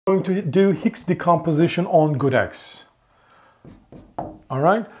going to do Hicks decomposition on good X. All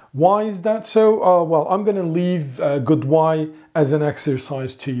right. Why is that so? Well, I'm going to leave good Y as an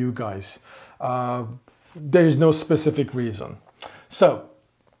exercise to you guys. There is no specific reason. So,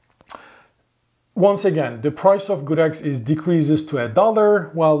 once again, the price of good X decreases to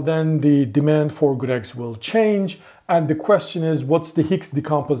 $1. Well, then the demand for good X will change. And the question is, what's the Hicks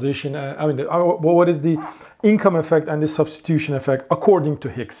decomposition? What is the income effect and the substitution effect according to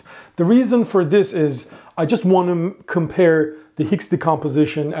Hicks? The reason for this is I just want to compare the Hicks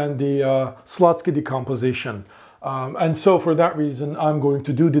decomposition and the Slutsky decomposition. And so for that reason, I'm going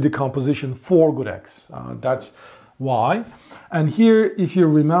to do the decomposition for good X. That's why. And here, if you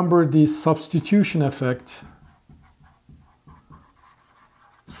remember the substitution effect,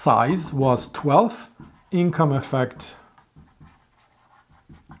 size was 12. Income effect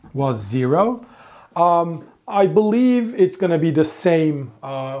was 0. I believe it's going to be the same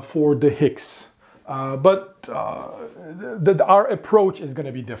for the Hicks, but our approach is going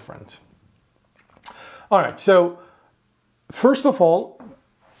to be different. All right, so first of all,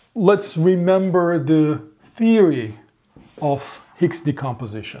 let's remember the theory of Hicks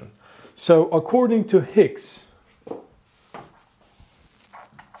decomposition. So according to Hicks,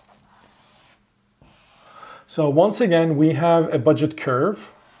 so once again, we have a budget curve.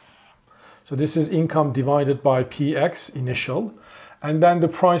 So this is income divided by PX initial. And then the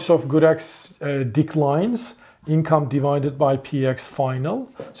price of good X declines, income divided by PX final.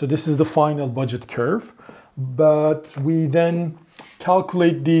 So this is the final budget curve. But we then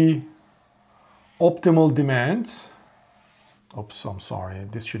calculate the optimal demands. Oops, I'm sorry.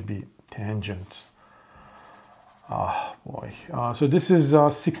 This should be tangent. So this is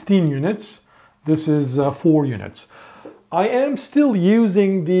 16 units. This is 4 units. I am still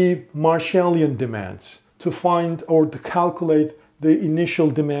using the Marshallian demands to find or to calculate the initial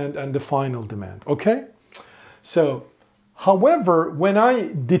demand and the final demand, okay? So, however, when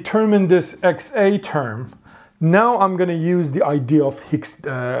I determine this XA term, now I'm going to use the idea of Hicks,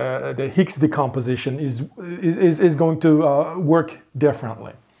 the Hicks decomposition is going to work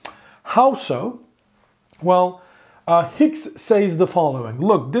differently. How so? Well, Hicks says the following.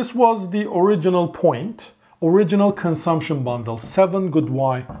 Look, this was the original point, original consumption bundle, 7 good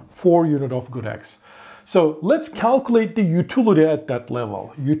Y, 4 unit of good X. So let's calculate the utility at that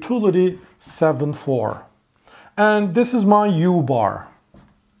level. Utility 7.4. And this is my U bar.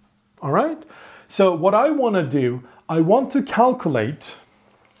 All right? So what I want to do, I want to calculate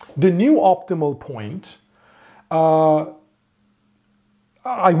the new optimal point.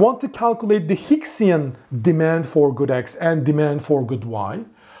 I want to calculate the Hicksian demand for good X and demand for good Y,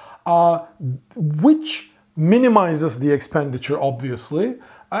 which minimizes the expenditure, obviously,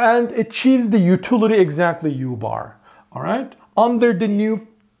 and achieves the utility exactly U bar. All right? Under the new...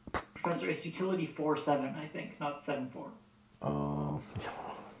 Professor, it's utility 4.7, I think, not 7.4.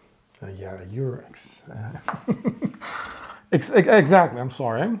 Yeah, you're... Exactly, I'm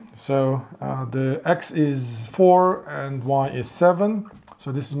sorry. So the X is 4 and Y is 7.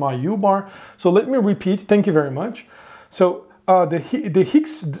 So this is my U bar. So let me repeat. Thank you very much. So the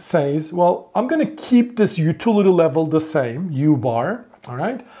Hicks says, well, I'm going to keep this utility level the same, U bar, all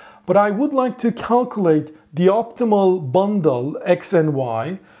right? But I would like to calculate the optimal bundle X and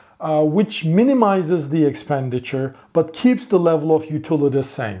Y, which minimizes the expenditure, but keeps the level of utility the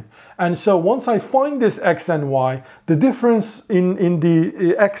same. And so once I find this X and Y, the difference in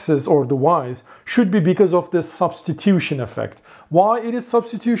the X's or the Y's should be because of this substitution effect. Why it is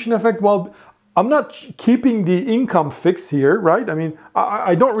substitution effect? Well, I'm not keeping the income fixed here, right? I mean,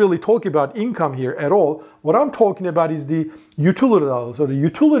 I don't really talk about income here at all. What I'm talking about is the utility level. So the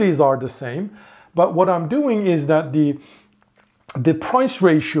utilities are the same, but what I'm doing is that the price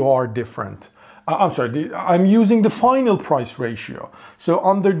ratio are different. I'm using the final price ratio. So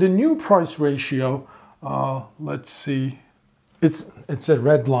under the new price ratio, let's see, it's a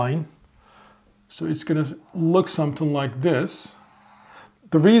red line. So it's going to look something like this.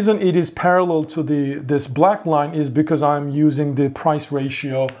 The reason it is parallel to this black line is because I'm using the price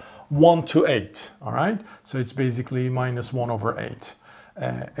ratio 1:8, all right? So it's basically -1/8,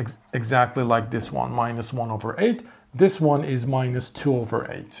 exactly like this one, -1/8. This one is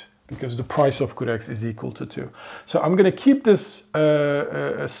 -2/8 because the price of good X is equal to 2. So I'm going to keep this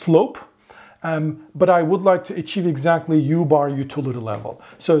slope, but I would like to achieve exactly U bar utility level.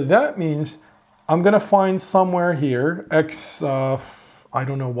 So that means I'm going to find somewhere here X... I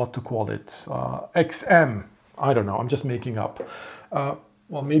don't know what to call it, XM, I don't know, I'm just making up.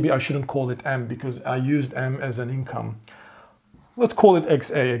 Well, maybe I shouldn't call it M because I used M as an income. Let's call it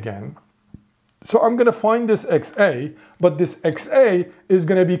XA again. So I'm going to find this XA, but this XA is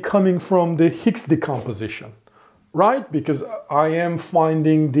going to be coming from the Hicks decomposition, right? Because I am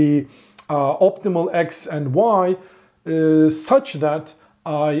finding the optimal X and Y such that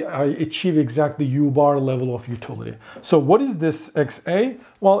I achieve exactly U bar level of utility. So what is this XA?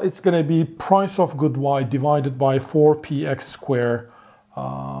 Well, it's going to be price of good Y divided by 4px square,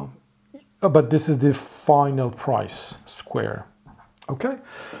 but this is the final price square. Okay,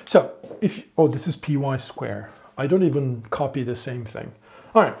 so this is py square. I don't even copy the same thing.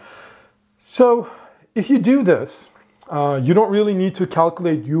 All right, so if you do this, you don't really need to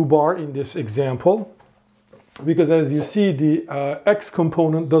calculate U bar in this example, because as you see, the X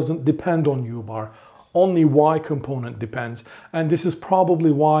component doesn't depend on U bar, only Y component depends. And this is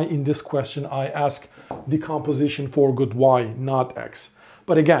probably why in this question I ask decomposition for good Y, not X.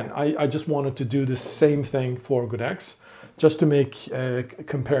 But again, I just wanted to do the same thing for good X, just to make a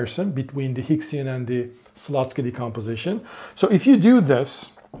comparison between the Hicksian and the Slutsky decomposition. So if you do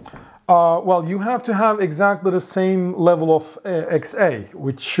this, well, you have to have exactly the same level of XA,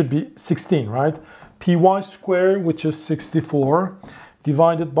 which should be 16, right? Py squared, which is 64,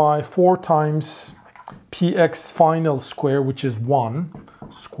 divided by 4 times px final square, which is 1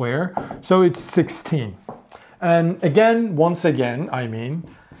 square. So it's 16. And again, once again, I mean,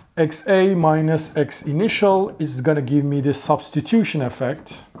 XA minus X initial is going to give me the substitution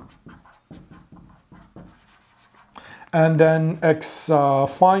effect. And then X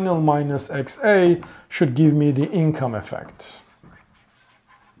final minus XA should give me the income effect.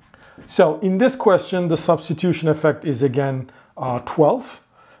 So in this question, the substitution effect is again 12,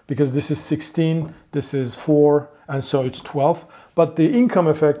 because this is 16, this is 4, and so it's 12. But the income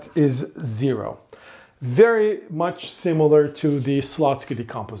effect is 0. Very much similar to the Slutsky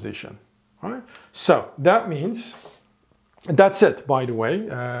decomposition. All right? So that means, that's it, by the way.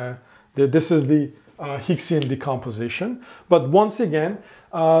 This is the Hicksian decomposition. But once again,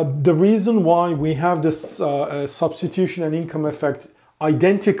 the reason why we have this substitution and income effect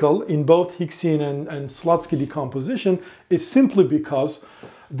identical in both Hicksian and Slutsky decomposition is simply because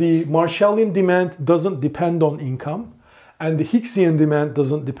the Marshallian demand doesn't depend on income, and the Hicksian demand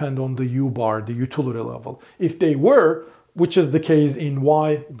doesn't depend on the U bar, the utility level. If they were, which is the case in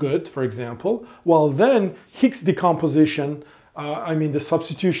Y good, for example, well then Hicks decomposition, I mean the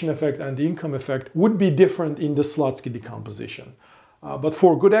substitution effect and the income effect would be different in the Slutsky decomposition. But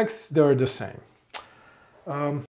for good X, they're the same.